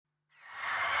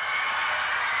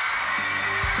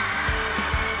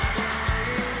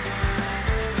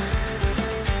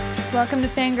Welcome to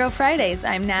Fangirl Fridays.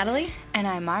 I'm Natalie. And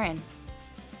I'm Marin.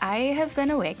 I have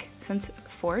been awake since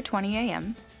 4:20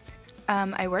 a.m.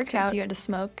 I worked out. You had to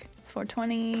smoke. It's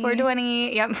 4:20.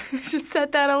 4:20, yep. Just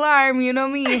set that alarm, you know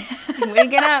me.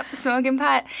 Waking up, smoking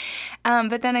pot.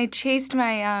 But then I chased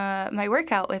my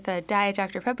workout with a Diet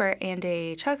Dr. Pepper and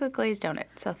a chocolate glazed donut.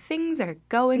 So things are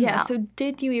going well. So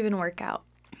did you even work out?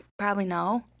 Probably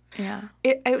no. Yeah.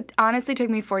 It honestly took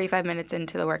me 45 minutes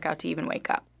into the workout to even wake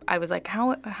up. I was like,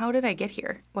 how did I get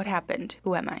here? What happened?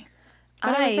 Who am I?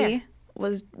 But I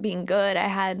was being good.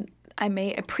 I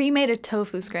pre-made a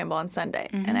tofu scramble on Sunday,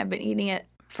 and I've been eating it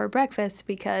for breakfast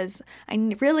because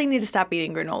I really need to stop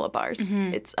eating granola bars.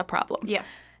 It's a problem. Yeah.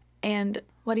 And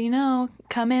what do you know?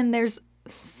 Come in, there's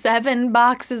 7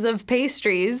 boxes of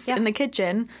pastries in the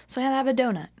kitchen, so I had to have a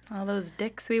donut. All those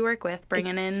dicks we work with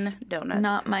bringing in donuts.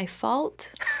 Not my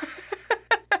fault.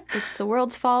 It's the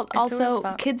world's fault. The world's Also,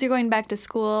 fault. Kids are going back to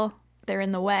school. They're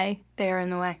in the way. They are in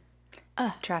the way.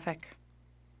 Traffic.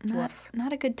 Not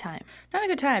a good time. Not a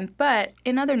good time. But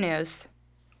in other news,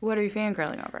 what are you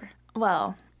fangirling over?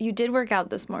 Well, you did work out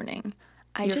this morning.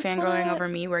 You're fangirling over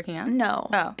me working out? No.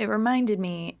 Oh. It reminded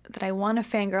me that I want to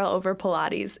fangirl over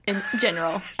Pilates in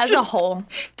general, as a whole.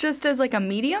 Just as like a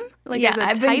medium? Like Yeah, as a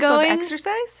I've been type going- of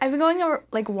exercise? I've been going over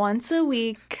like once a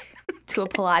week to a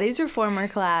Pilates reformer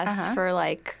class for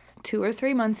like 2 or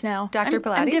 3 months now. Dr. I'm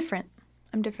Pilates? different.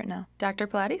 I'm different now. Dr.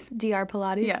 Pilates? Dr.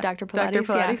 Pilates, Yeah. Dr. Pilates. Dr.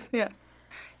 Pilates, yeah.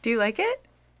 Do you like it?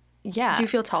 Yeah. Do you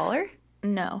feel taller?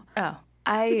 No. Oh.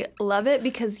 I love it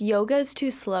because yoga is too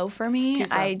slow for me. too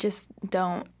slow. I just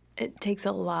don't. It takes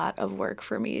a lot of work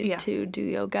for me Yeah. to do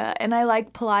yoga. And I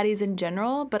like Pilates in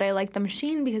general, but I like the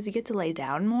machine because you get to lay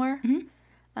down more.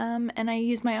 And I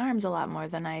use my arms a lot more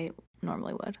than I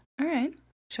normally would. All right.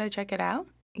 Should I check it out?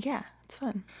 Yeah, it's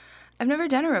fun. I've never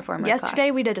done a reformer Yesterday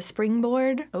class. we did a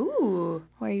springboard Ooh.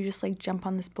 where you just like jump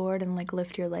on this board and like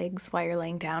lift your legs while you're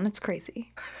laying down. It's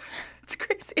crazy. It's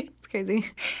crazy. It's crazy.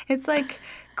 It's like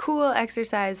cool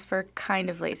exercise for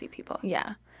kind of lazy people.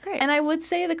 Yeah. Great. And I would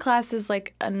say the class is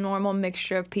like a normal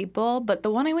mixture of people, but the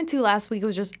one I went to last week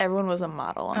was just everyone was a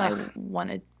model, and I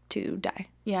wanted to die.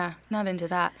 Yeah, not into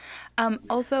that.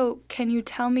 Also, can you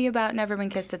tell me about Never Been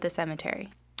Kissed at the Cemetery?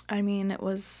 I mean, it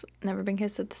was Never Been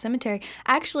Kissed at the Cemetery.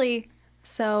 Actually,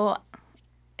 so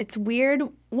it's weird.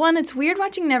 One, it's weird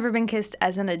watching Never Been Kissed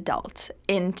as an adult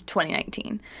in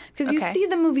 2019 because you Okay. see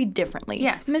the movie differently.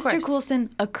 Yes, of Mr. course. Coulson,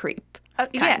 a creep. Kind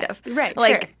yeah, of. right,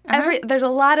 Like, sure. there's a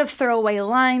lot of throwaway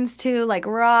lines, too, like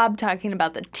Rob talking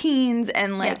about the teens,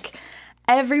 and, like, Yes.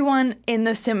 everyone in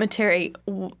the cemetery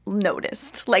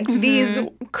noticed. Like, these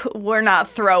were not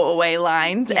throwaway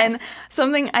lines. Yes. And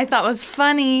something I thought was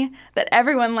funny that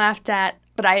everyone laughed at,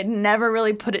 but I had never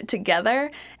really put it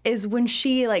together, is when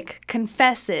she, like,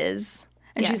 confesses.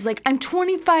 And Yes. she's like, I'm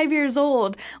 25 years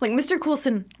old. Like, Mr.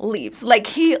 Coulson leaves. Like,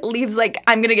 he leaves like,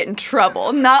 I'm going to get in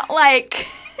trouble. Not like...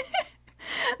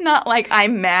 Not like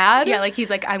I'm mad. Yeah, like he's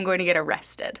like, I'm going to get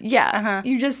arrested. Yeah.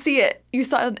 You just see it. You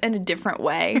saw it in a different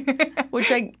way,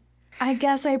 which I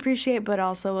guess I appreciate, but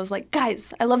also was like,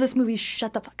 guys, I love this movie.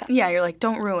 Shut the fuck up. Yeah, you're like,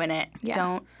 don't ruin it. Yeah.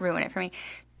 Don't ruin it for me.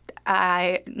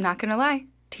 I'm not going to lie.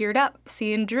 Teared up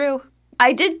seeing Drew.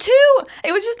 I did too.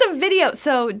 It was just a video.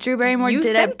 So Drew Barrymore You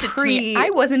did sent a it to me. I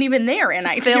pre-filmed wasn't even there, and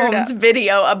I teared up.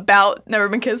 video about Never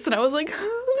Been Kissed, and I was like,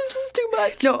 oh, this is too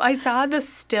much. No, I saw the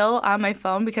still on my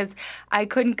phone because I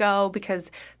couldn't go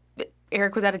because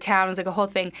Eric was out of town. It was like a whole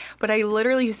thing. But I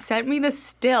literally sent me the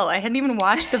still. I hadn't even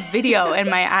watched the video, and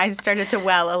my eyes started to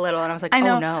well a little, and I was like, I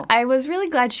know. oh no. I was really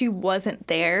glad she wasn't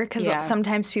there because Yeah.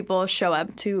 sometimes people show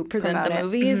up to present Promote the it.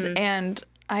 movies, and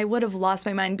I would have lost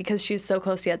my mind because she was so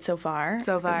close yet so far.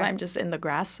 So far. Because I'm just in the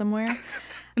grass somewhere.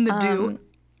 In the dew.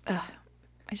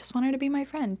 I just want her to be my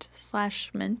friend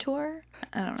 / mentor.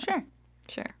 I don't know.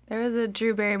 Sure. There was a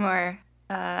Drew Barrymore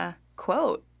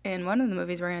quote in one of the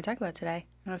movies we're going to talk about today. I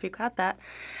don't know if you caught that.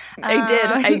 I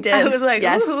did. I was like,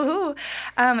 yes. ooh.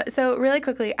 So really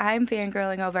quickly, I'm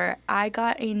fangirling over. I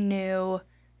got a new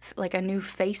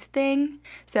face thing.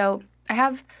 So I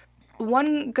have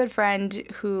one good friend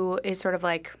who is sort of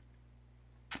like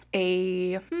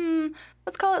a,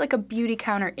 let's call it like a beauty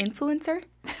counter influencer.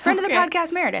 Friend of the Okay.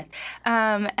 podcast, Meredith.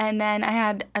 And then I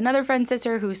had another friend's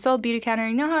sister who sold beauty counter.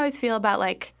 You know how I always feel about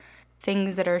like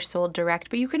things that are sold direct,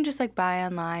 but you can just like buy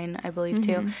online, I believe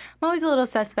too. I'm always a little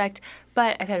suspect,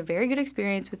 but I've had a very good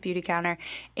experience with Beauty Counter,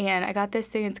 and I got this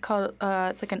thing. It's called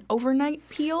it's like an overnight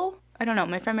peel. I don't know.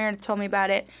 My friend Meredith told me about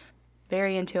it.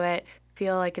 Very into it.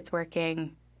 Feel like it's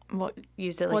working. What?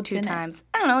 Used it like What's 2 in it? times.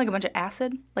 I don't know, like a bunch of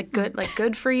acid, like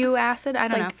good for you acid. I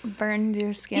It's don't like know. burns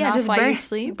your skin Yeah, off just while you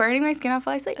sleep. burning my skin off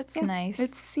while I sleep. That's Yeah. nice.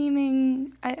 It's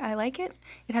seeming. I like it.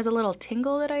 It has a little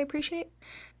tingle that I appreciate.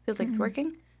 Feels like it's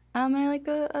working. And I like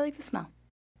the smell.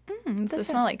 Does it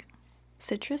smell like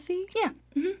citrusy? Yeah.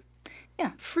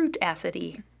 Yeah, fruit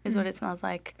acidy is what it smells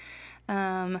like.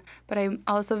 But I'm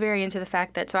also very into the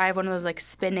fact that, so I have one of those like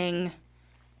spinning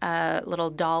little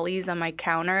dollies on my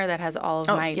counter that has all of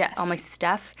all my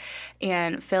stuff,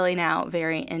 and Philly now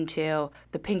very into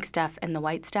the pink stuff and the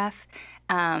white stuff.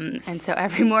 And so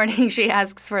every morning she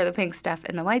asks for the pink stuff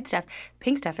and the white stuff.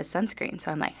 Pink stuff is sunscreen,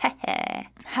 so I'm like,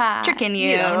 Ha, tricking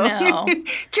you. You don't know.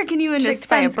 Tricking you into Tricked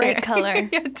by a bright sunscreen. color.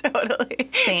 Yeah, totally.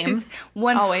 Same. She's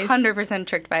 100%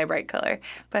 tricked by a bright color.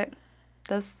 But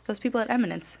those people at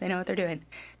Eminence, they know what they're doing.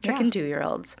 Tricking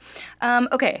 2-year-olds.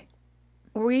 Okay,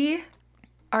 we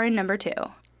are in number 2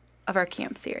 of our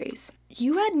camp series.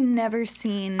 You had never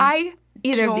seen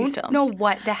Either of these films. know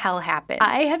what the hell happened.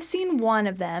 I have seen one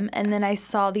of them, and then I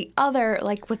saw the other,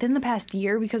 like, within the past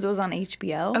year because it was on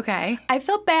HBO. Okay. I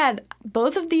felt bad.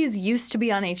 Both of these used to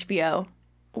be on HBO.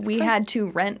 We had to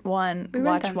rent one,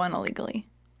 watch them. one illegally.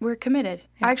 We're committed.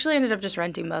 I actually ended up just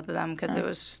renting both of them because it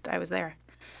was just, I was there.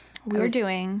 We were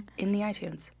doing In the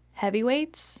iTunes.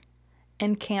 Heavyweights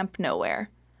and Camp Nowhere.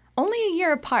 Only a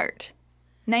year apart.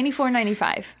 94,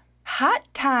 95.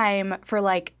 Hot time for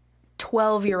like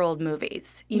 12-year-old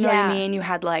movies. You know what I Yeah. mean? You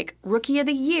had like Rookie of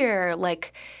the Year,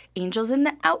 like Angels in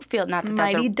the Outfield. Not that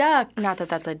Mighty Ducks. Not that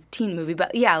that's a teen movie,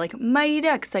 but yeah, like Mighty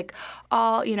Ducks, like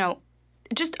all,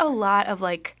 just a lot of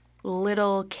like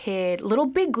Little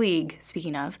Big League,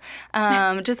 speaking of,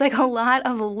 just like a lot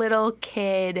of little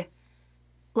kid,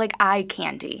 like eye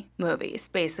candy movies,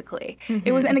 basically.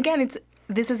 It was, and again,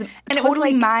 this is it was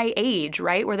totally like- my age,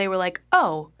 right? Where they were like,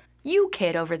 oh, you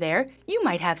kid over there, you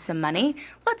might have some money.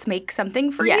 Let's make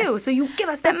something for Yes. you. So you give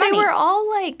us that They money. were all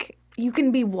like, you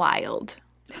can be wild.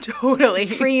 Totally.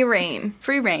 Free reign.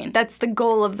 Free reign. That's the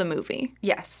goal of the movie.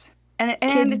 Yes. And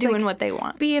Kids it's doing like what they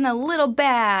want. being a little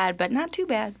bad, but not too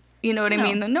bad. You know what I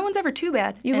mean? No one's ever too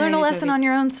bad. You in learn any a of these lesson movies. on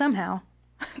your own somehow.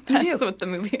 You do. what the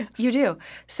movie is. You do.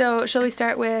 So shall we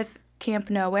start with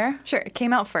Camp Nowhere? Sure, it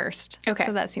came out first. Okay.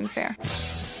 So that seems fair.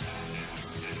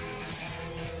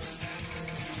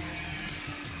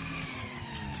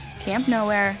 Camp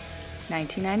Nowhere,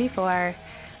 1994.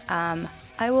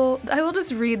 I will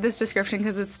just read this description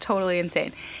because it's totally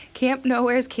insane. Camp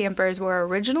Nowhere's campers were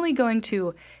originally going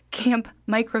to Camp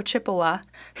Micro Chippewa,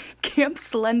 Camp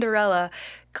Slenderella,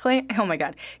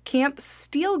 Camp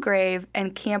Steelgrave,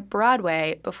 and Camp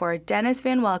Broadway before Dennis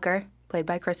Van Welker, played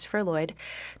by Christopher Lloyd,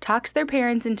 talks their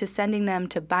parents into sending them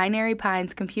to Binary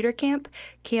Pines Computer Camp,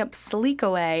 Camp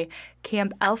Sleekaway,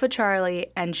 Camp Alpha Charlie,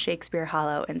 and Shakespeare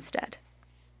Hollow instead.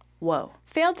 Whoa.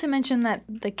 Failed to mention that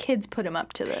the kids put him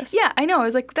up to this. Yeah, I know. I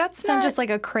was like, that's It's not just like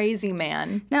a crazy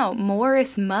man. No,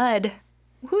 Morris Mudd.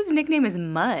 Whose nickname is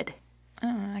Mudd? I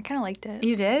don't know. I kind of liked it.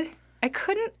 You did? I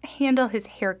couldn't handle his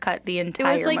haircut the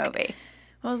entire like- movie. It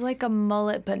was like a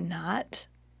mullet, but not.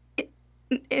 I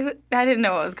didn't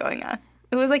know what was going on.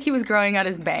 It was like he was growing out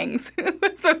his bangs.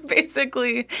 So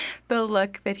basically the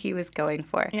look that he was going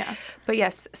for. Yeah. But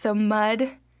yes, so Mudd,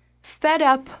 fed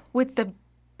up with the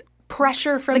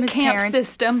pressure from The his camp parents.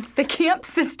 system. The camp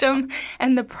system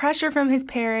and the pressure from his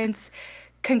parents,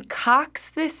 concocts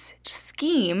this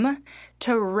scheme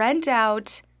to rent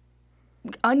out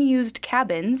unused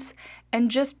cabins and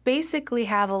just basically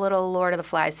have a little Lord of the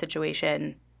Flies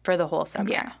situation for the whole summer.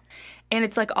 Yeah. And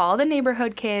it's like all the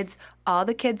neighborhood kids, all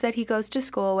the kids that he goes to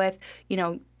school with,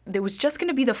 there was just going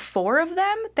to be the 4 of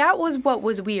them. That was what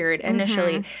was weird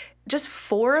initially. Just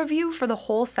 4 of you for the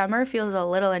whole summer feels a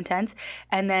little intense.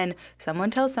 And then someone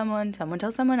tells someone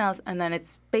tells someone else, and then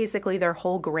it's basically their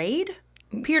whole grade.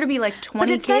 Appear to be like 20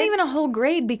 But it's kids. not even a whole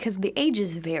grade because the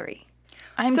ages vary.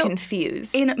 I'm So,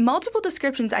 confused. In multiple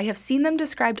descriptions, I have seen them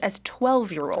described as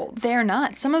 12-year-olds. They're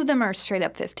not. Some of them are straight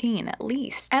up 15 at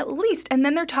least. At least. And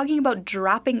then they're talking about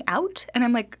dropping out. And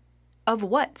I'm like, of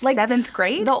what? Like, 7th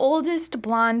grade? The oldest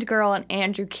blonde girl and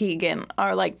Andrew Keegan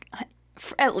are like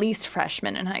at least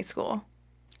freshmen in high school.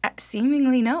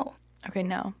 Seemingly no. Okay,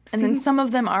 no. And then some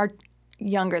of them are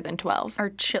younger than 12.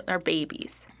 Or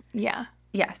babies. Yeah.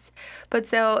 Yes. But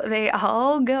so they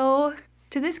all go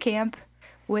to this camp,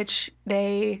 which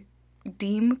they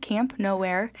deem Camp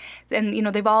Nowhere. And,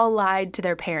 they've all lied to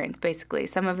their parents, basically.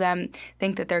 Some of them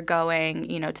think that they're going,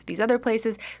 to these other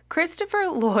places. Christopher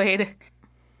Lloyd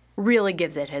really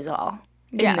gives it his all.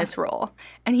 in this role.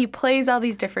 And he plays all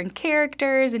these different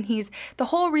characters, and the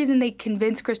whole reason they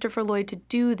convinced Christopher Lloyd to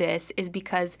do this is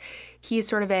because he's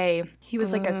sort of he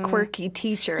was like a quirky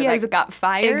teacher yeah, that got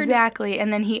fired. Exactly.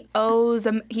 And then he owes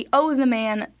a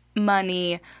man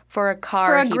money for a car.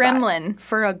 For a gremlin.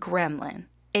 For a gremlin.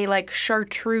 A like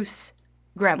chartreuse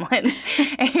gremlin.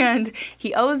 And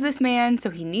he owes this man, so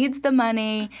he needs the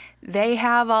money. They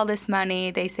have all this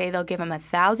money. They say they'll give him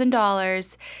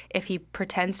 $1,000 if he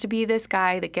pretends to be this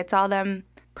guy that gets all them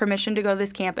permission to go to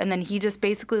this camp, and then he just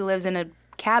basically lives in a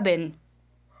cabin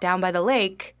down by the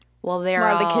lake while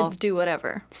the kids do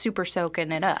whatever. Super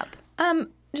soaking it up.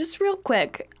 Just real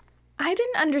quick, I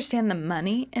didn't understand the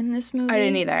money in this movie. I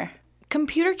didn't either.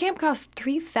 Computer camp costs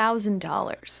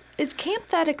 $3,000. Is camp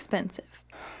that expensive?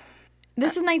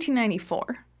 This is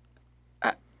 1994.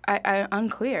 I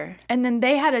unclear. And then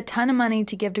they had a ton of money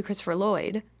to give to Christopher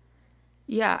Lloyd.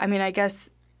 Yeah, I mean, I guess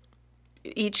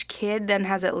each kid then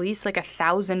has at least like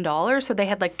 $1,000, so they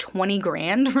had like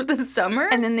 $20,000 for the summer.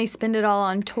 And then they spend it all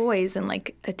on toys and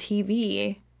like a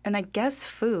TV. And I guess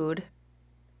food.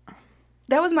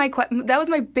 That was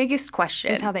my biggest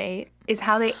question. Is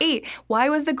how they ate. Why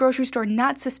was the grocery store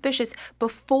not suspicious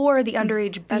before the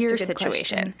underage beer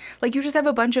situation? Question. Like, you just have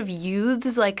a bunch of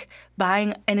youths like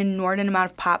buying an inordinate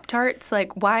amount of Pop-Tarts.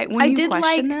 Like, why? I did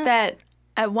like that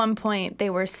at one point they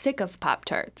were sick of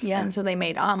Pop-Tarts. Yeah. And so they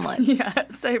made omelets.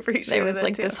 Yes, I appreciate that. There was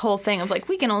like this whole thing of like,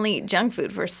 we can only eat junk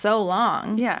food for so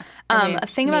long. Yeah. A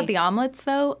thing about the omelets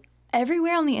though,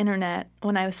 everywhere on the internet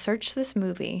when I searched this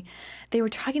movie, they were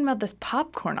talking about this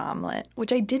popcorn omelet,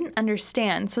 which I didn't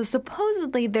understand. So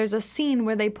supposedly there's a scene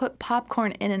where they put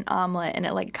popcorn in an omelet and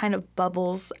it like kind of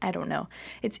bubbles. I don't know.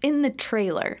 It's in the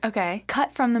trailer. Okay.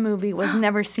 Cut from the movie, was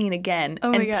never seen again.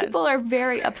 Oh my God. And people are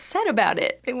very upset about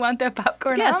it. They want that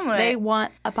popcorn omelet. Yes, they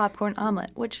want a popcorn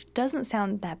omelet, which doesn't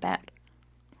sound that bad.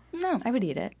 No. I would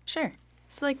eat it. Sure.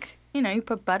 It's like, you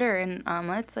put butter in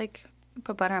omelets, like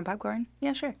put butter on popcorn.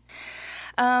 Yeah, sure.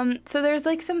 So there's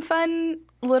like some fun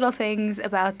little things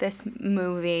about this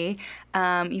movie.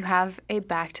 You have a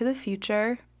Back to the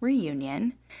Future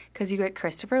reunion because you get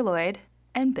Christopher Lloyd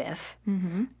and Biff,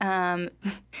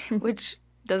 which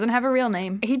doesn't have a real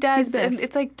name. He does.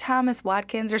 It's like Thomas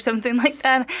Watkins or something like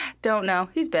that. Don't know.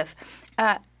 He's Biff.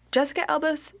 Jessica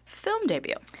Alba's film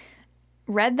debut.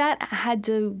 Read that, had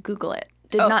to Google it.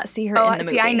 Did not see her in the movie.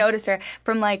 See, I noticed her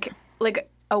from like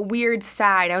a weird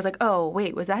side. I was like, oh,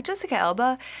 wait, was that Jessica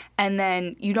Alba? And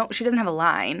then she doesn't have a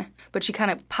line, but she kind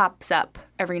of pops up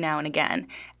every now and again.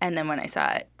 And then when I saw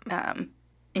it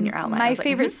in your outline, my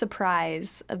favorite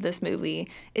surprise of this movie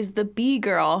is the bee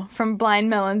girl from Blind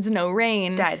Melon's No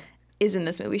Rain. Is in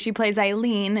this movie. She plays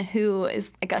Eileen, who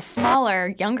is like a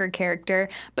smaller, younger character,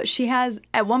 but she has,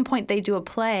 at one point they do a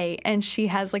play, and she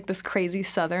has like this crazy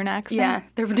Southern accent.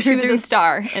 Yeah. She was a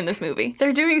star in this movie.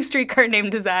 They're doing Streetcar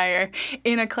Named Desire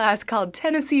in a class called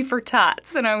Tennessee for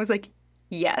Tots, and I was like,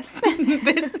 yes,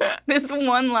 this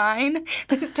one line,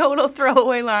 this total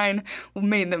throwaway line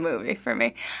made the movie for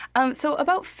me. So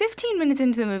about 15 minutes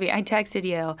into the movie, I texted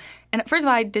you, and first of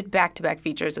all, I did back-to-back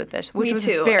features with this, which was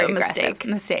very aggressive.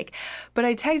 Mistake. But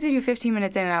I texted you 15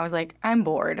 minutes in, and I was like, I'm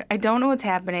bored. I don't know what's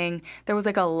happening. There was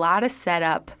like a lot of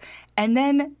setup, and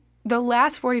then the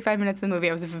last 45 minutes of the movie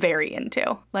I was very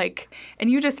into. Like,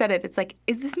 and you just said it. It's like,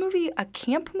 is this movie a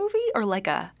camp movie or like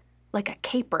a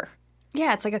caper?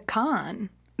 Yeah, it's like a con.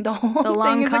 The whole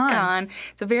thing is a con.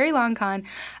 It's a very long con.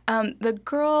 The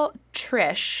girl,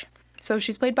 Trish, so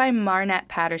she's played by Marnette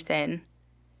Patterson.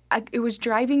 It was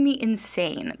driving me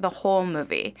insane, the whole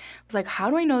movie. I was like, how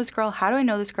do I know this girl? How do I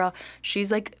know this girl?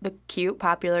 She's like the cute,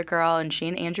 popular girl, and she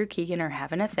and Andrew Keegan are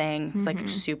having a thing. It's like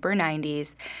super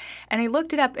 90s. And I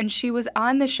looked it up, and she was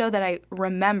on the show that I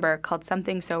remember called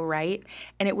Something So Right,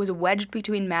 and it was wedged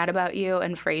between Mad About You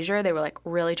and Frasier. They were like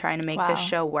really trying to make this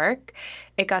show work.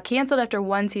 It got canceled after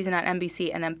one season on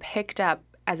NBC and then picked up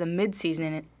as a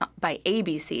mid-season by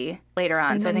ABC later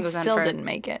on. And so I think it was still didn't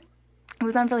make it. It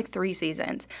was on for like 3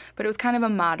 seasons, but it was kind of a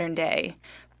modern-day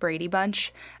Brady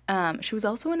Bunch. She was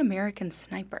also an American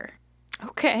Sniper.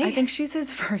 Okay. I think she's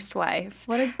his first wife.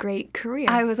 What a great career.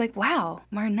 I was like, wow,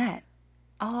 Marnette.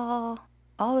 All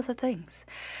of the things.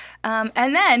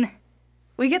 And then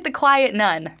we get the Quiet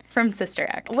Nun from Sister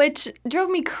Act. Which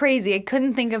drove me crazy. I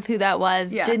couldn't think of who that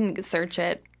was. Yeah. Didn't search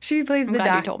it. She plays the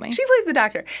doctor. You told me. She plays the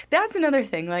doctor. That's another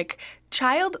thing. Like,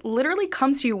 child literally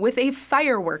comes to you with a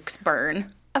fireworks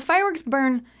burn. A fireworks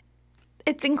burn,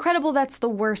 it's incredible that's the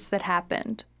worst that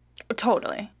happened.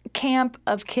 Totally. Camp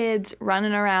of kids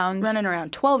running around.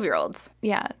 12-year-olds.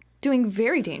 Yeah. Doing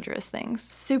very dangerous things.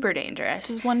 Super dangerous.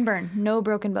 Just one burn. No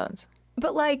broken bones.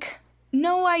 But, like,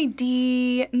 no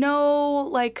ID, no,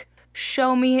 like,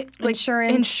 show me like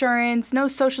Insurance. no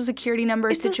social security number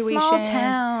It's situation. a small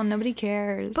town. Nobody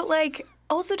cares. But like,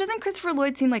 also, doesn't Christopher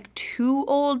Lloyd seem like too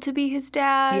old to be his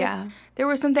dad? Yeah. There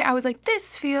was something I was like,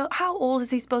 how old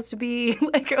is he supposed to be?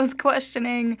 Like, I was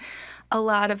questioning a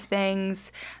lot of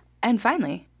things. And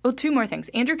finally, well, two more things.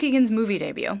 Andrew Keegan's movie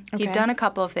debut. Okay. He'd done a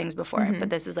couple of things before, but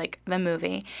this is like the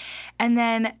movie. And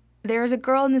then there's a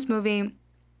girl in this movie.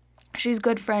 She's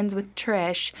good friends with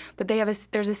Trish, but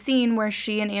there's a scene where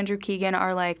she and Andrew Keegan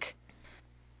are like,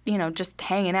 you know, just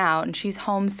hanging out, and she's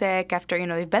homesick after, you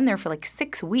know, they've been there for like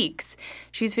 6 weeks.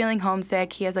 She's feeling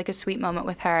homesick. He has like a sweet moment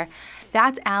with her.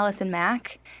 That's Allison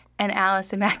Mack. And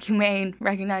Allison Mack, you may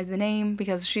recognize the name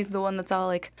because she's the one that's all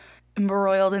like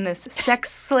embroiled in this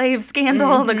sex slave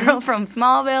scandal, the girl from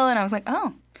Smallville. And I was like,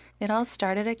 oh, it all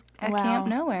started at Camp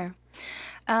Nowhere.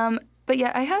 But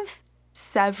yeah, I have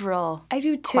several I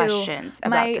do too. questions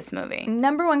about this movie.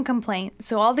 Number one complaint.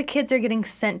 So all the kids are getting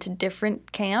sent to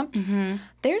different camps.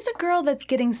 There's a girl that's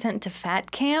getting sent to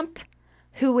fat camp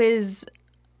who is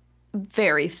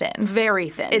very thin. Very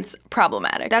thin. It's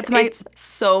problematic. That's my- It's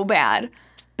so bad.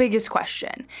 Biggest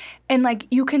question. And like,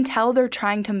 you can tell they're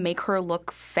trying to make her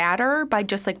look fatter by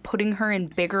just like putting her in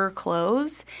bigger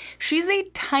clothes. She's a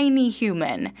tiny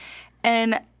human.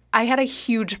 And I had a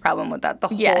huge problem with that the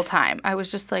whole time. I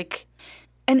was just like,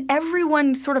 and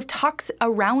everyone sort of talks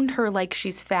around her like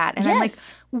she's fat. And I'm like,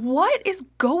 Yes. what is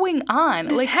going on?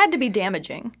 This Like, had to be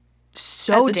damaging.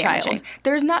 so as a damaging. child.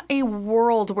 There's not a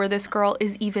world where this girl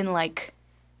is even like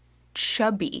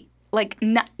chubby. Like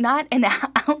not an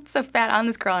ounce of fat on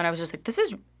this girl. And I was just like, this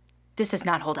does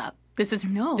not hold up. This is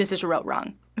real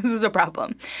wrong. This is a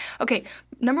problem. Okay,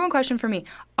 number one question for me.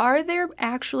 Are there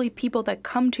actually people that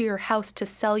come to your house to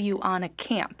sell you on a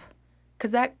camp?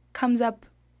 Because that comes up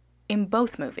in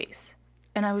both movies.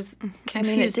 And I was confused. I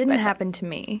mean, it didn't by that. happen to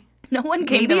me. No one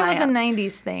came Maybe to it my was house. a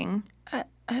 90s thing.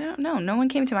 I don't know. No one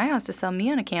came to my house to sell me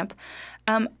on a camp.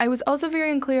 I was also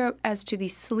very unclear as to the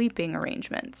sleeping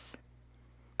arrangements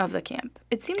of the camp.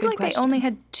 It seemed like question. they only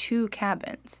had 2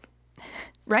 cabins,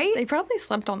 right? They probably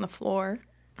slept on the floor.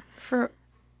 For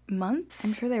months,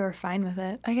 I'm sure they were fine with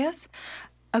it. I guess.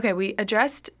 Okay, we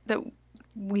addressed that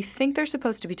we think they're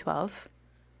supposed to be 12.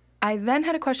 I then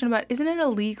had a question about, isn't it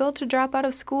illegal to drop out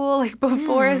of school like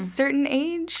before a certain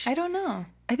age? I don't know.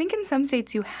 I think in some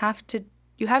states you have to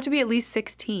be at least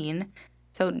 16,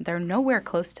 so they're nowhere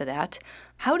close to that.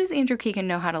 How does Andrew Keegan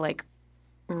know how to like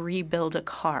rebuild a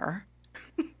car?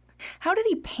 How did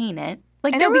he paint it?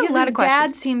 Like, I there know, were a because lot his of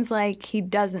questions. dad seems like he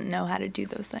doesn't know how to do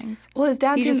those things. Well, his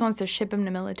dad He just seemed- wants to ship him to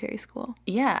military school.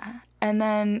 Yeah, and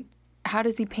then how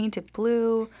does he paint it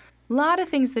blue? A lot of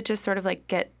things that just sort of like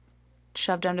get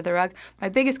shoved under the rug. My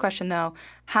biggest question, though,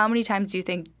 how many times do you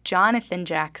think Jonathan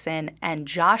Jackson and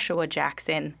Joshua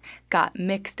Jackson got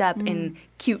mixed up in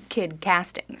cute kid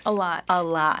castings? A lot. A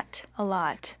lot. A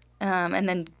lot. And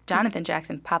then Jonathan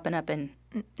Jackson popping up in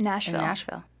Nashville.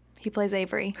 Nashville. He plays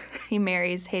Avery. He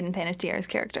marries Hayden Panettiere's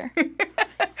character.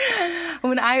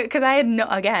 Because I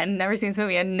had never seen this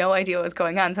movie, I had no idea what was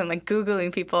going on. So I'm like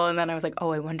Googling people, and then I was like,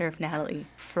 oh, I wonder if Natalie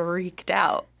freaked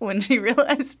out when she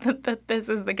realized that this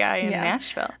is the guy in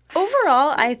Nashville.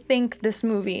 Overall, I think this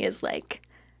movie is like,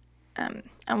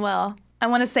 well, I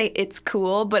want to say it's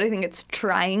cool, but I think it's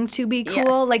trying to be cool.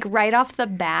 Yes. Like right off the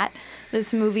bat,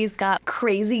 this movie's got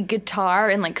crazy guitar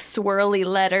and like swirly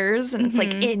letters, and it's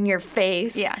like in your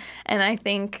face. Yeah. And I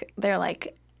think they're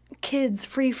like, kids,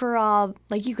 free for all.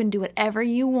 Like you can do whatever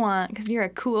you want because you're a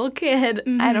cool kid.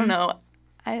 I don't know.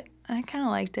 I kind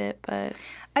of liked it, but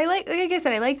Like I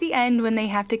said, I like the end when they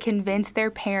have to convince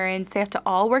their parents. They have to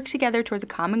all work together towards a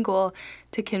common goal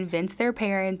to convince their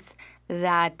parents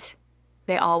that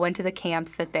they all went to the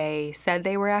camps that they said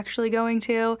they were actually going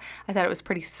to. I thought it was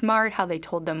pretty smart how they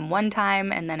told them one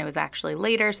time and then it was actually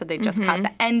later, so they just caught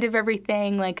the end of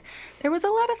everything. Like, there was a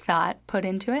lot of thought put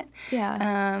into it.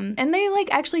 yeah. And they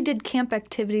like actually did camp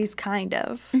activities, kind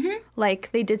of. Like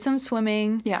they did some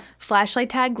swimming. Yeah. Flashlight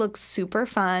tag looks super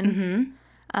fun.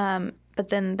 But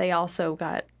then they also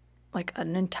got like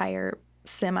an entire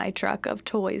semi-truck of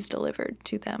toys delivered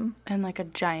to them. And like a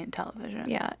giant television.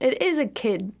 Yeah, it is a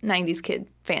 90s kid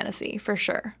fantasy for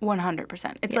sure.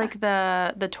 100%. It's like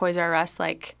the Toys R Us,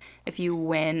 like if you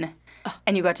win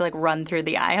and you got to like run through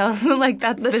the aisles, like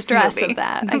that's The this stress movie. of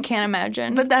that, I can't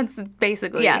imagine. But that's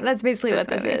basically that's basically what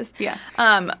this movie. is. Yeah.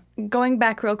 Going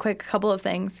back real quick, a couple of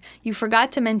things. You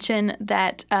forgot to mention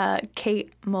that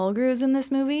Kate Mulgrew's in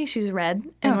this movie. She's Red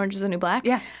in Orange is the New Black.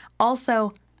 Yeah.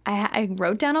 Also, I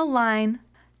wrote down a line.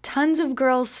 Tons of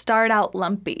girls start out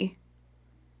lumpy,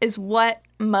 is what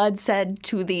Mud said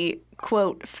to the,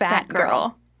 quote, fat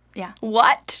girl. Yeah.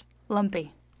 What?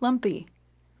 Lumpy. Lumpy.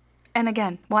 And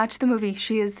again, watch the movie.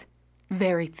 She is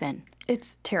very thin.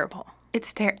 It's terrible.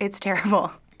 It's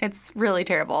terrible. It's really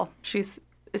terrible. She's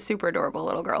a super adorable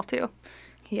little girl, too.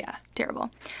 Yeah.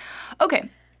 Terrible. Okay.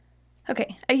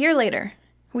 Okay, a year later,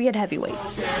 we had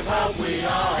Heavyweights.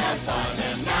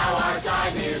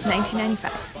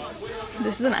 1995.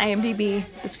 This is an IMDb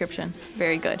description.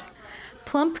 Very good.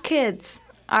 Plump kids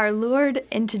are lured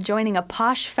into joining a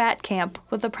posh fat camp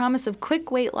with the promise of quick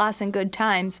weight loss and good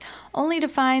times, only to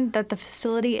find that the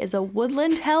facility is a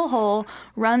woodland hellhole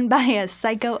run by a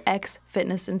psycho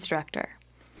ex-fitness instructor.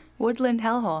 Woodland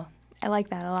hellhole. I like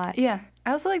that a lot. Yeah.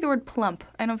 I also like the word plump.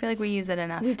 I don't feel like we use it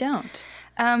enough. We don't.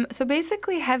 So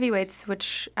basically, Heavyweights,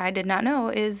 which I did not know,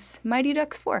 is Mighty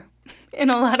Ducks 4 in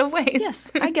a lot of ways.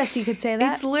 Yes, I guess you could say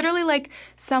that. It's literally like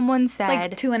someone said,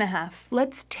 like 2.5.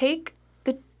 let's take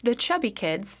the chubby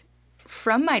kids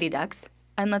from Mighty Ducks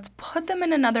and let's put them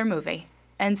in another movie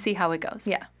and see how it goes.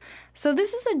 Yeah. So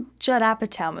this is a Judd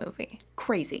Apatow movie.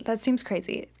 Crazy. That seems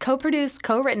crazy. Co-produced,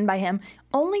 co-written by him,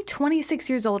 only 26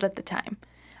 years old at the time.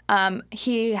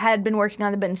 He had been working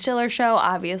on the Ben Stiller show.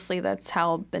 Obviously, that's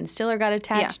how Ben Stiller got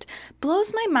attached. Yeah.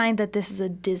 Blows my mind that this is a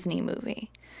Disney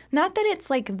movie. Not that it's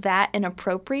like that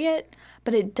inappropriate,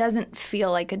 but it doesn't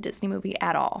feel like a Disney movie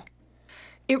at all.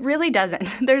 It really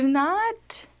doesn't. There's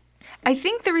not... I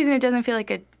think the reason it doesn't feel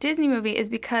like a Disney movie is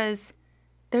because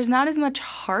there's not as much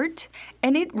heart,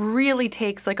 and it really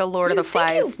takes like a Lord of the Flies.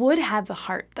 I think it would have the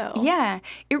heart, though. Yeah.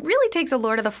 It really takes a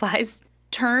Lord of the Flies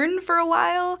turn for a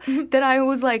while that I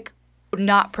was like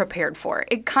not prepared for.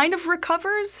 It kind of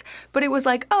recovers, but it was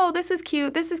like, oh, this is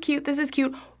cute, this is cute, this is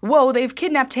cute. Whoa, they've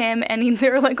kidnapped him, and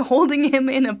they're like holding him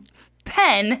in a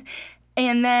pen,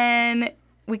 and then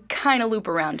we kind of loop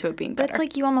around to it being better. But it's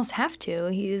like you almost have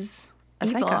to. He's a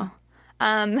evil. psycho.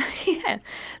 Yeah.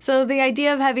 So the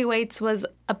idea of Heavyweights was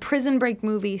a prison break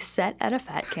movie set at a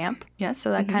fat camp. Yes.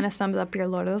 So that kind of sums up your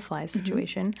Lord of the Flies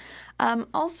situation.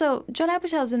 Also, Judd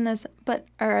Apatow's in this,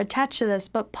 or attached to this,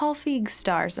 but Paul Feig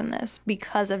stars in this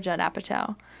because of Judd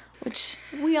Apatow, which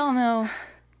we all know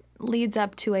leads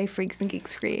up to a Freaks and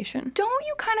Geeks creation. Don't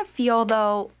you kind of feel,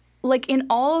 though, like in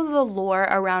all of the lore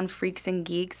around Freaks and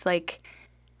Geeks, like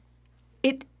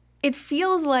it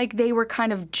feels like they were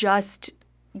kind of just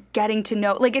getting to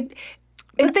know, like it.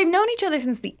 But they've known each other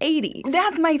since the 80s.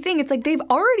 That's my thing. It's like they've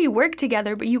already worked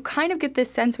together, but you kind of get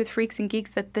this sense with Freaks and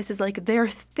Geeks that this is like their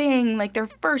thing, like their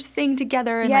first thing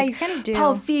together. And yeah, like, you kind of do.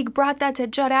 Paul Feig brought that to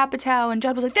Judd Apatow, and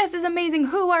Judd was like, "This is amazing.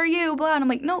 Who are you?" Blah. And I'm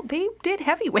like, "No, they did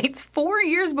Heavyweights 4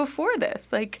 years before this."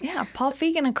 Like, yeah, Paul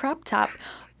Feig in a crop top.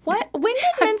 What? When did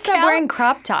men start wearing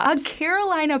crop tops? A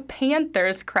Carolina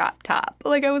Panthers crop top.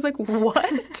 Like, I was like,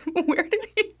 what? Where did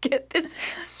he get this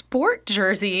sport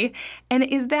jersey? And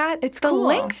is that it's the cool.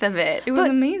 length of it? It was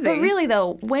amazing. But really,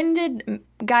 though, when did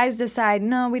guys decide,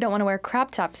 no, we don't want to wear crop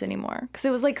tops anymore? Because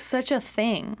it was like such a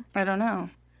thing. I don't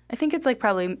know. I think it's like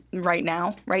probably right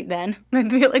now, right then. I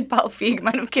feel like Paul Feig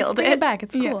might have killed it. Bring it back.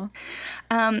 It's cool.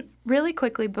 Yeah. Really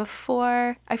quickly,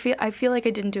 before I feel like I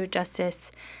didn't do it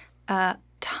justice.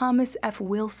 Thomas F.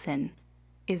 Wilson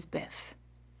is Biff.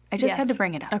 I just had to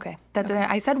bring it up. Okay.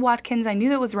 I said Watkins. I knew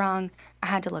that was wrong. I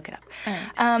had to look it up.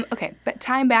 All right. Okay, but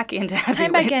time back into Heavyweights.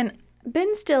 Time back in.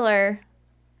 Ben Stiller,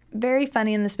 very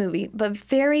funny in this movie, but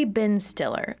very Ben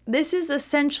Stiller. This is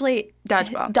essentially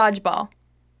Dodgeball.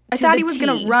 I thought he was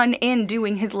going to run in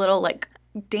doing his little like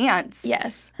dance.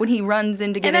 Yes. When he runs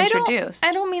in to get introduced.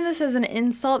 I don't mean this as an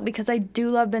insult because I do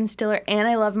love Ben Stiller and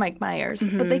I love Mike Myers,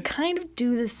 but they kind of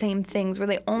do the same things where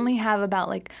they only have about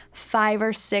like 5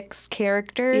 or 6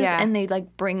 characters and they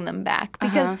like bring them back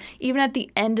because even at the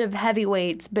end of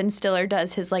Heavyweights, Ben Stiller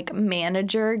does his like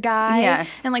manager guy. Yes.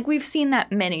 And like we've seen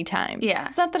that many times. Yeah.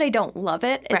 It's not that I don't love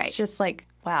it. It's just like,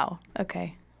 wow,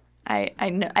 okay. I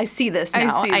know I see this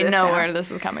now. I know where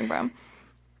this is coming from.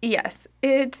 Yes.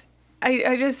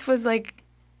 I just was like,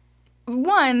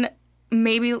 one,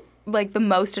 maybe like the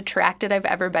most attracted I've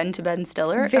ever been to Ben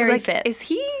Stiller. Very I was like, fit. Is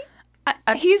he?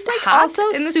 He's like hot also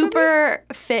in this super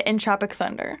fit in Tropic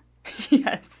Thunder.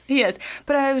 Yes, he is.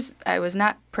 But I was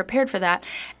not prepared for that.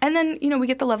 And then we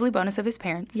get the lovely bonus of his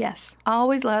parents. Yes.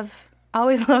 Always love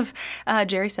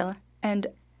Jerry Silla and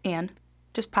Anne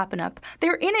just popping up.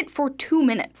 They're in it for 2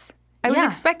 minutes. I was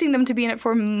expecting them to be in it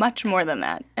for much more than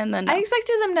that. And then I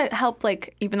expected them to help,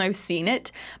 like, even though I've seen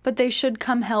it, but they should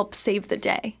come help save the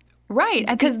day. Right.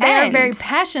 Because they're very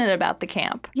passionate about the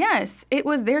camp. Yes. It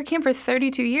was their camp for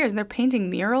 32 years. They're painting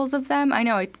murals of them. I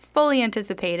know. I fully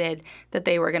anticipated that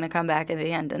they were going to come back at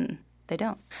the end, and they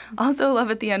don't. Also love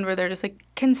at the end where they're just like,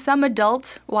 can some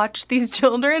adult watch these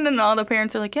children? And all the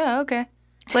parents are like, yeah, okay.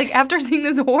 Like, after seeing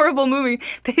this horrible movie,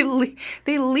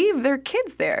 they leave their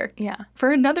kids there. Yeah.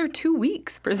 For another 2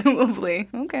 weeks, presumably.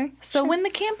 Okay. So when the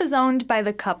camp is owned by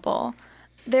the couple,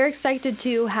 they're expected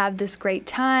to have this great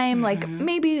time, like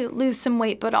maybe lose some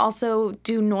weight, but also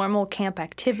do normal camp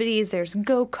activities. There's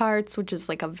go-karts, which is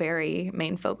like a very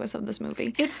main focus of this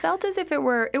movie. It felt as if it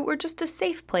were just a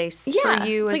safe place Yeah, for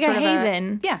you it's as like a sort of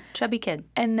haven. chubby kid.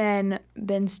 And then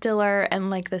Ben Stiller and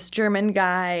like this German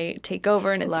guy take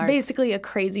over, and it's Lars. basically a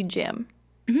crazy gym.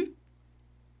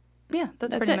 Yeah,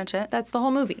 that's That's pretty much it. That's the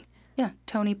whole movie. Yeah,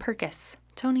 Tony Perkis.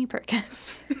 Tony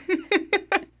Perkins.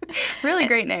 Really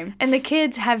great name. And the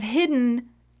kids have hidden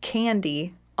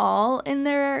candy all in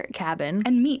their cabin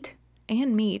And meat.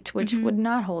 and meat, which would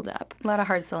not hold up. A lot of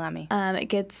hard salami. It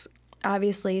gets,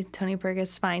 obviously, Tony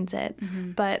Perkis finds it.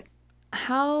 But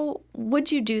how would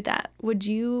you do that? Would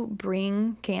you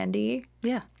bring candy?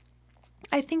 Yeah.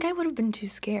 I think I would have been too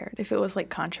scared if it was like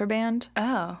contraband.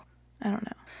 Oh. I don't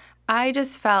know. I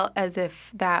just felt as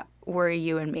if that were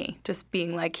you and me. Just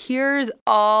being like, here's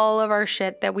all of our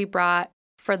shit that we brought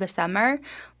for the summer.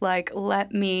 Like,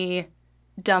 let me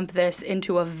dump this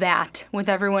into a vat with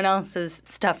everyone else's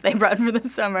stuff they brought for the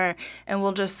summer, and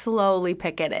we'll just slowly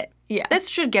pick at it. Yeah. This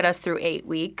should get us through 8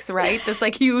 weeks, right? This,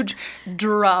 like, huge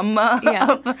drum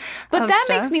Yeah. of But of that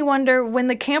stuff. makes me wonder, when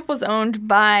the camp was owned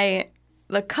by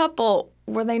the couple,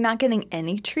 were they not getting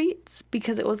any treats?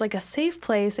 Because it was like a safe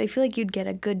place. I feel like you'd get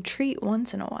a good treat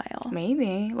once in a while.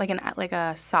 Maybe. Like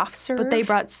a soft serve. But they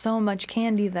brought so much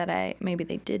candy that maybe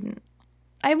they didn't.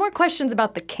 I have more questions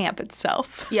about the camp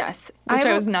itself. Yes. Which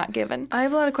I was not given. I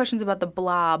have a lot of questions about the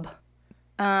blob.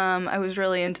 I was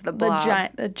really into the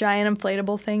blob. The giant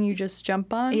inflatable thing you just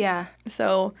jump on. Yeah.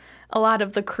 So a lot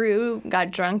of the crew got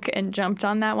drunk and jumped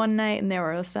on that one night, and there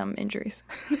were some injuries.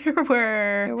 There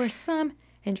were some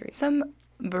injuries. some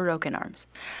broken arms.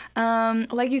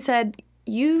 Like you said,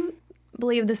 you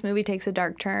believe this movie takes a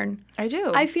dark turn. I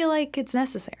do. I feel like it's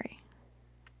necessary.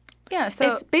 yeah,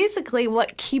 so It's basically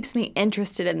what keeps me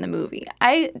interested in the movie.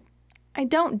 I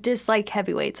don't dislike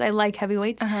heavyweights. I like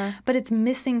heavyweights, but it's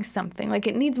missing something. Like,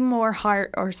 it needs more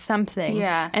heart or something.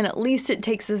 Yeah. And at least it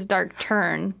takes this dark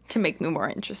turn to make me more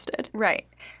interested. right.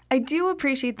 I do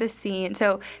appreciate this scene.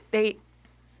 So the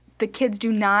kids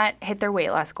do not hit their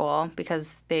weight loss goal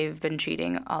because they've been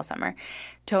cheating all summer.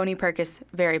 Tony Perkis,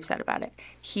 very upset about it.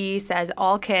 He says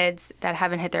all kids that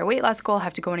haven't hit their weight loss goal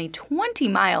have to go on a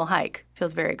 20-mile hike.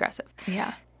 Feels very aggressive.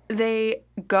 Yeah. They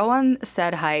go on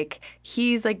said hike.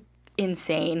 He's like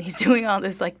insane. He's doing all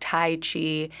this like Tai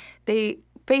Chi. They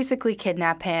basically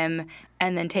kidnap him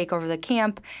and then take over the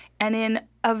camp. And in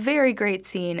a very great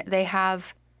scene, they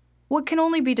have what can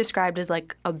only be described as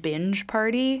like a binge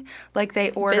party. Like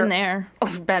they order. Been there.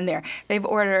 Oh, been there. They've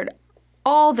ordered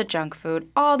all the junk food,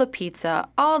 all the pizza,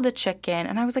 all the chicken.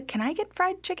 And I was like, can I get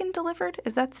fried chicken delivered?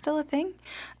 Is that still a thing?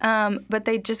 But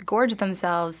they just gorge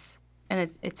themselves, and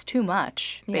it's too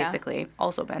much, Yeah. basically.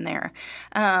 Also been there.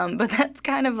 But that's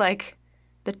kind of like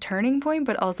the turning point,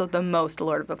 but also the most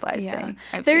Lord of the Flies thing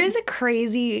I've There seen. is a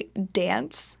crazy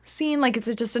dance scene. Like,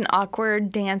 it's just an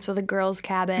awkward dance with a girl's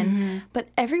cabin. But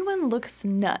everyone looks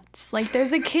nuts. Like,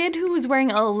 there's a kid who was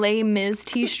wearing a Les Mis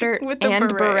t-shirt With the and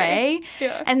beret. beret.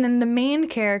 Yeah. And then the main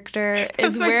character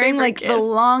is my wearing, favorite like, kid. the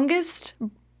longest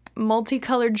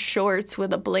multicolored shorts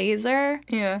with a blazer.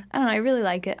 Yeah. I don't know. I really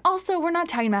like it. Also, we're not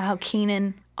talking about how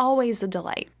Keenan, always a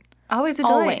delight. Always a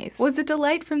delight. Always. Was a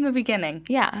delight from the beginning.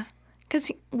 Yeah. Because,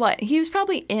 he was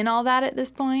probably in all that at this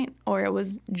point, or it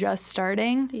was just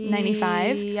starting,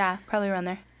 95. Yeah, probably around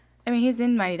there. I mean, he's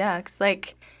in Mighty Ducks.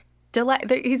 Like,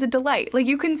 delight. He's a delight. Like,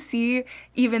 you can see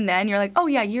even then, you're like, oh,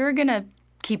 yeah, you're going to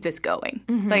keep this going.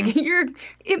 Like,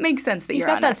 it makes sense that You've you're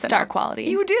got on that SNL. star quality.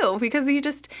 You do, because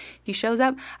he shows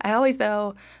up. I always,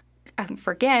 though,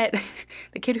 forget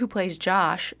the kid who plays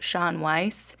Josh, Sean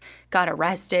Weiss, got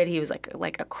arrested. He was like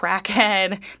a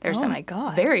crackhead. There's Oh some my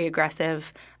God. very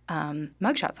aggressive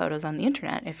mugshot photos on the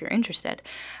internet if you're interested.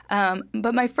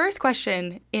 But my first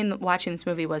question in watching this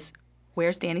movie was,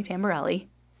 where's Danny Tamborelli?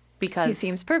 Because He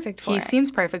seems perfect for he it.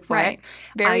 seems perfect for Right.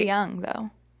 it. Very young, though.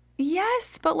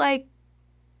 Yes, but like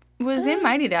was in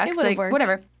Mighty Ducks, would've like worked.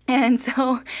 whatever. And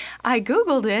so I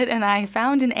Googled it and I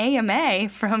found an AMA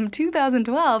from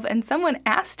 2012 and someone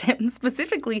asked him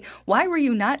specifically, why were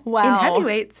you not in Wow.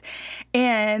 heavyweights?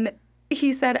 And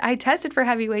he said, I tested for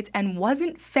heavyweights and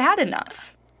wasn't fat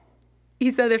enough. He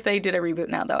said if they did a reboot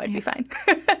now, though, I'd be fine.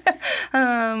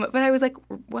 But I was like,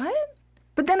 what?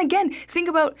 But then again, think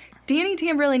about Danny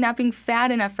Tamborelli not being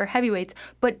fat enough for heavyweights,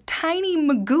 but tiny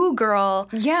Magoo girl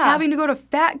Yeah. having to go to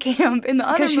fat camp in the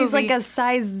other Because movie. she's like a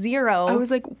size 0. I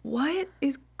was like, what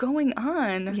is going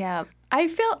on? Yeah. I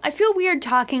feel weird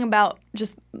talking about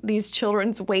just these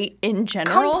children's weight in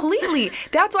general. Completely.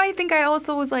 That's why I think I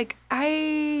also was like,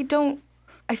 I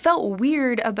felt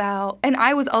weird about, and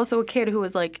I was also a kid who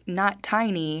was like not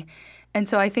tiny. And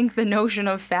so I think the notion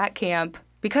of fat camp,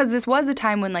 because this was a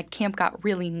time when like camp got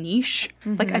really niche.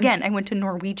 Like, again, I went to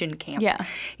Norwegian camp. Yeah.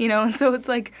 You know, and so it's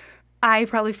like, I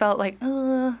probably felt like,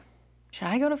 should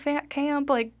I go to fat camp?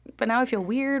 Like, but now I feel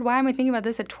weird. Why am I thinking about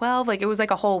this at 12? Like, it was like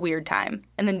a whole weird time.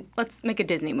 And then let's make a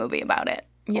Disney movie about it.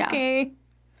 Yeah. Okay.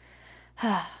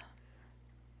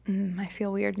 I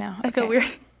feel weird now. I feel Okay. weird.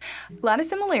 A lot of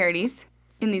similarities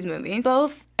in these movies.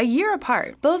 Both a year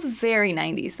apart. Both very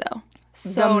 90s, though.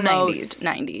 So The 90s. most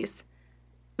 90s.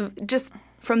 Just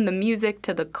from the music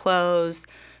to the clothes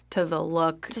to the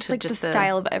look Just to like just the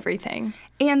style of everything.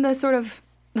 and the sort of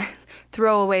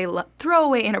throwaway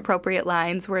inappropriate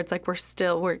lines where it's like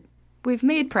we've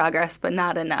made progress but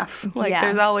not enough. Like Yeah.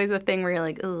 there's always a thing where you're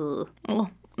like, ugh. Well,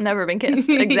 never been kissed.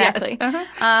 Exactly.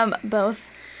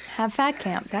 Both have fat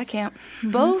camps. Fat camp.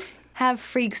 Both have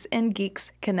freaks and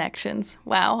geeks connections.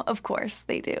 Wow, of course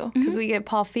they do. Because we get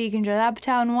Paul Feig and Judd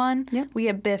Apatow in one. Yep. We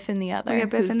get Biff in the other. We get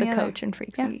Biff who's in the the other. coach in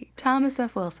Freaks Yeah. and Geeks. Thomas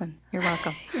F. Wilson. You're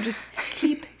welcome. You just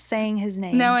keep saying his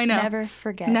name. No, I know. Never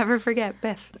forget. Never forget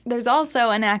Biff. There's also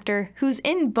an actor who's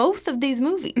in both of these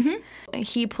movies.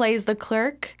 He plays the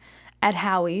clerk at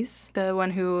Howie's. The one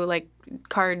who like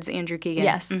cards Andrew Keegan.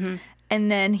 Yes.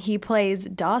 And then he plays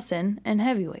Dawson in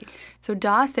Heavyweights. So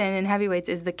Dawson in Heavyweights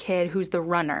is the kid who's the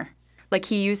runner. Like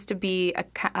he used to be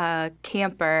a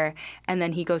camper, and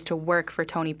then he goes to work for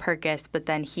Tony Perkis, but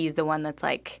then he's the one that's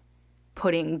like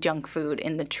putting junk food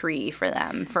in the tree for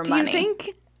them for Do money. you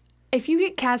think if you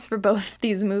get cast for both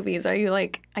these movies, are you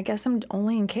like, I guess I'm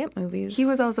only in camp movies? He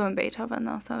was also in Beethoven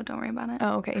though, so don't worry about it.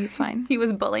 Oh, okay, he's fine. He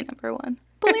was bully number one.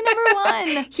 Bully number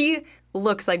one. He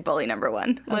looks like bully number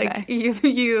one. Like Okay.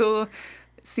 you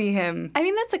see him. I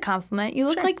mean, that's a compliment. You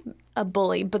look like a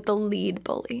bully, but the lead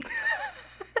bully.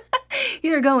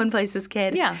 You're going places,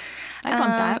 kid. Yeah, I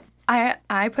want that.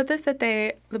 I put this that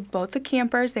both the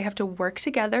campers, they have to work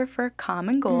together for a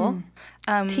common goal.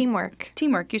 Teamwork.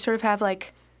 Teamwork. You sort of have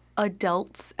like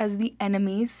adults as the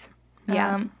enemies.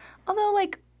 Yeah. Although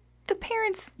like the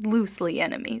parents loosely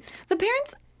enemies. The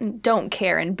parents don't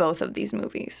care in both of these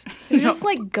movies. They're just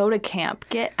like, go to camp,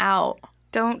 get out.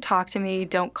 Don't talk to me,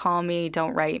 don't call me,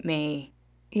 don't write me.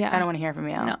 Yeah. I don't want to hear from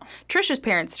you. No. Trisha's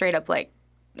parents straight up like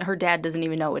her dad doesn't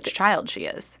even know which child she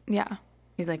is. Yeah.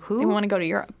 He's like, who? They want to go to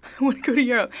Europe. I want to go to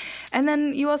Europe. And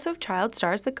then you also have child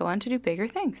stars that go on to do bigger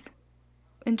things.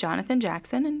 And Jonathan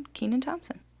Jackson and Kenan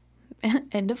Thompson.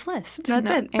 End of list. That's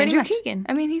No, it. Pretty Andrew much. Keegan.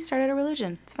 I mean, he started a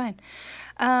religion. It's fine.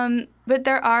 But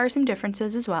there are some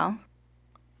differences as well.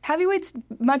 Heavyweight's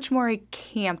much more a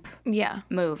camp Yeah.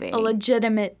 movie. A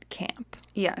legitimate camp.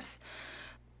 Yes.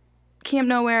 Camp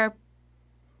Nowhere,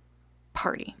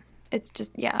 party. It's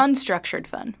just, yeah. Unstructured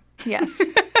fun. Yes.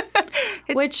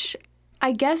 Which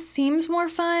I guess seems more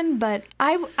fun, but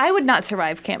I would not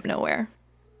survive Camp Nowhere.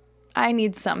 I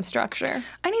need some structure.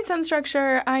 I need some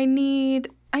structure. I need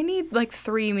like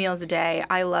 3 meals a day.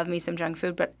 I love me some junk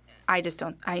food, but I just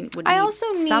don't. I would. I need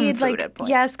also some need, food like, at point.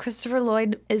 yes, Christopher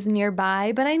Lloyd is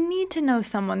nearby, but I need to know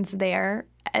someone's there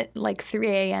at like 3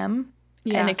 a.m.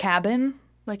 Yeah. in a cabin.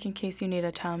 Like in case you need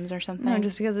a Tums or something. No,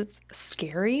 just because it's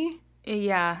scary.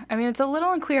 Yeah. I mean, it's a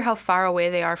little unclear how far away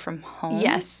they are from home.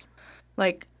 Yes.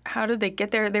 Like, how did they get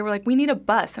there? They were like, we need a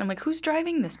bus. And I'm like, who's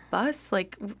driving this bus?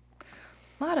 Like,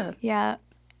 a lot of... Yeah.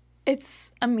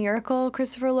 It's a miracle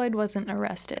Christopher Lloyd wasn't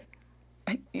arrested.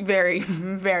 Very,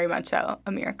 very much so,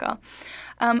 a miracle.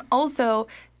 Also,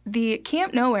 the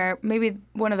Camp Nowhere, maybe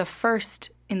one of the first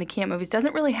in the camp movies,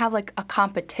 doesn't really have, like, a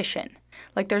competition.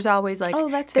 Like, there's always, like, Oh,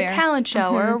 that's the fair. talent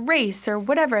show or a race or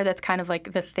whatever that's kind of,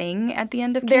 like, the thing at the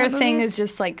end of Their camp thing movies. is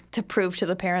just like to prove to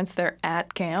the parents they're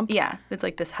at camp. Yeah, it's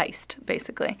like this heist,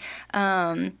 basically.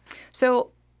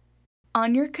 So,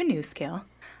 on your canoe scale,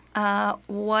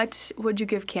 what would you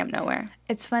give Camp Nowhere?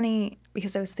 It's funny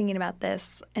because I was thinking about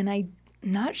this and I'm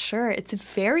not sure. It's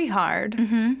very hard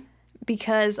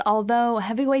because although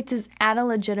Heavyweights is at a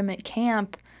legitimate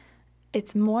camp,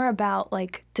 it's more about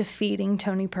like defeating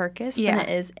Tony Perkis Yeah. than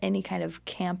it is any kind of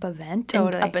camp event.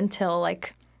 Totally. And up until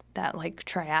like that like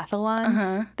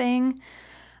triathlon thing.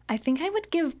 I think I would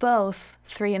give both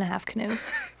 3.5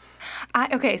 canoes.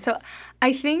 Okay, so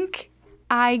I think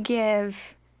I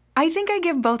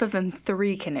give both of them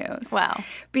 3 canoes. Wow.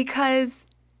 Because,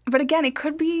 but again, it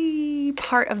could be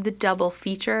part of the double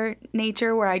feature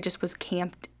nature where I just was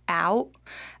camped out.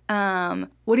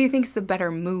 What do you think's the better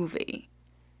movie?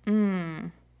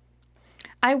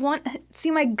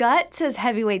 my gut says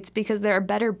Heavyweights because there are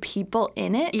better people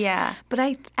in it. Yeah. But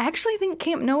I actually think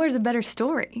Camp Nowhere is a better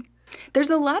story. There's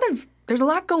a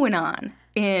lot going on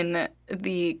in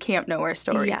the Camp Nowhere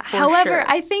story. Yeah. For However, sure.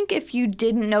 I think if you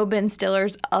didn't know Ben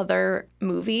Stiller's other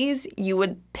movies, you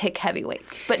would pick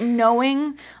Heavyweights. But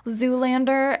knowing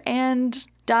Zoolander and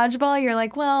Dodgeball, you're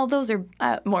like, well, those are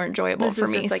more enjoyable This for is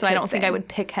me, just, like, so I his don't think I thing. would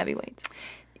pick Heavyweights.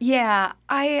 Yeah,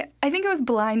 I think I was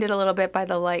blinded a little bit by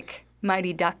the like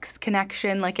Mighty Ducks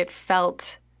connection. Like it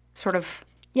felt sort of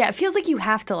Yeah, it feels like you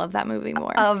have to love that movie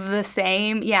more. of the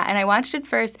same. Yeah, and I watched it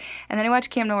first, and then I watched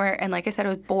Camp Nowhere, and like I said, I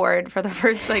was bored for the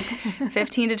first like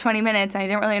 15 to 20 minutes, and I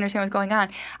didn't really understand what was going on.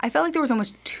 I felt like there was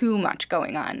almost too much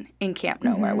going on in Camp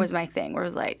Nowhere was my thing, where it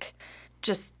was like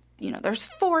just, there's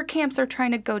 4 camps they're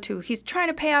trying to go to. He's trying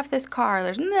to pay off this car.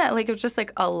 There's like it was just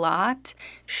like a lot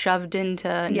shoved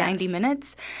into 90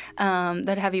 minutes.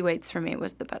 That Heavyweights for me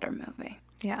was the better movie.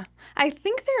 Yeah. I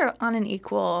think they're on an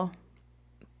equal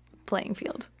playing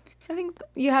field. I think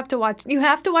you have to watch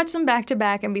them back to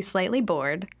back and be slightly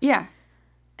bored. Yeah.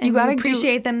 And You gotta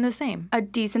appreciate them the same. a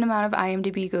decent amount of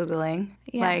IMDb Googling.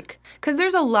 Yeah. Like, because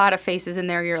there's a lot of faces in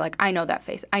there. You're like, I know that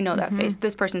face. I know that face.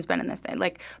 This person's been in this thing.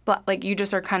 Like, but like you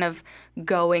just are kind of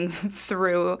going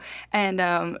through, and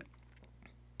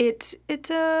it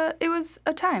was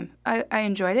a time. I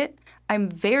enjoyed it. I'm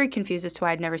very confused as to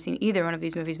why I'd never seen either one of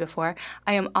these movies before.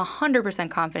 I am 100%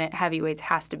 confident Heavyweights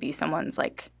has to be someone's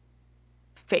like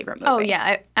favorite movie. Oh,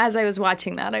 yeah. As I was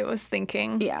watching that, I was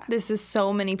thinking, Yeah. this is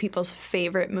so many people's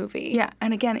favorite movie. Yeah,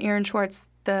 and again, Aaron Schwartz,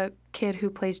 the kid who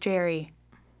plays Jerry,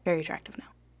 very attractive now.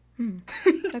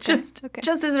 Just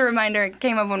as a reminder, it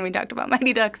came up when we talked about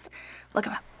Mighty Ducks. Look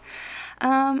him up.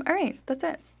 All right, that's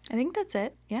it. I think that's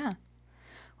it. Yeah.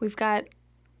 We've got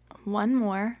one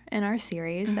more in our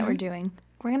series that we're doing.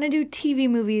 We're going to do TV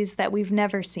movies that we've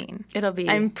never seen. It'll be.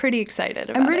 I'm pretty excited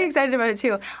about it. I'm pretty excited about it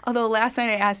too. Although last night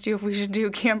I asked you if we should do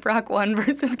Camp Rock 1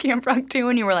 versus Camp Rock 2,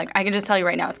 and you were like, I can just tell you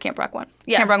right now it's Camp Rock 1.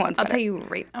 Yeah, Camp Rock 1's I'll better. tell you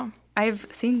right now. I've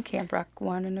seen Camp Rock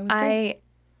 1 and it was great. I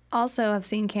also have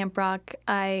seen Camp Rock.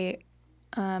 I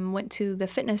went to the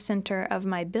fitness center of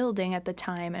my building at the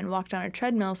time and walked on a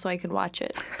treadmill so I could watch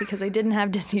it because I didn't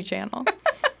have Disney Channel.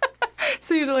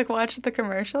 So you had to like watch the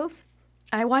commercials?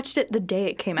 I watched it the day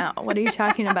it came out. What are you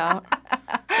talking about?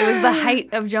 It was the height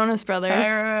of Jonas Brothers.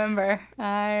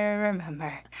 I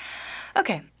remember.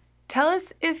 Okay. Tell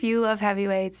us if you love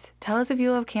Heavyweights. Tell us if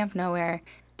you love Camp Nowhere.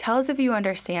 Tell us if you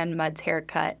understand Mud's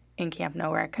haircut in Camp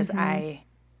Nowhere, because I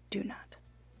do not.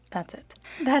 That's it.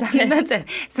 That's it. That's it.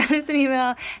 Send us an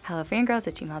email,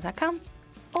 hellofangirls@gmail.com,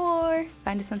 or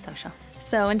find us on social.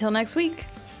 So until next week.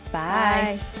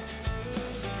 Bye. Bye.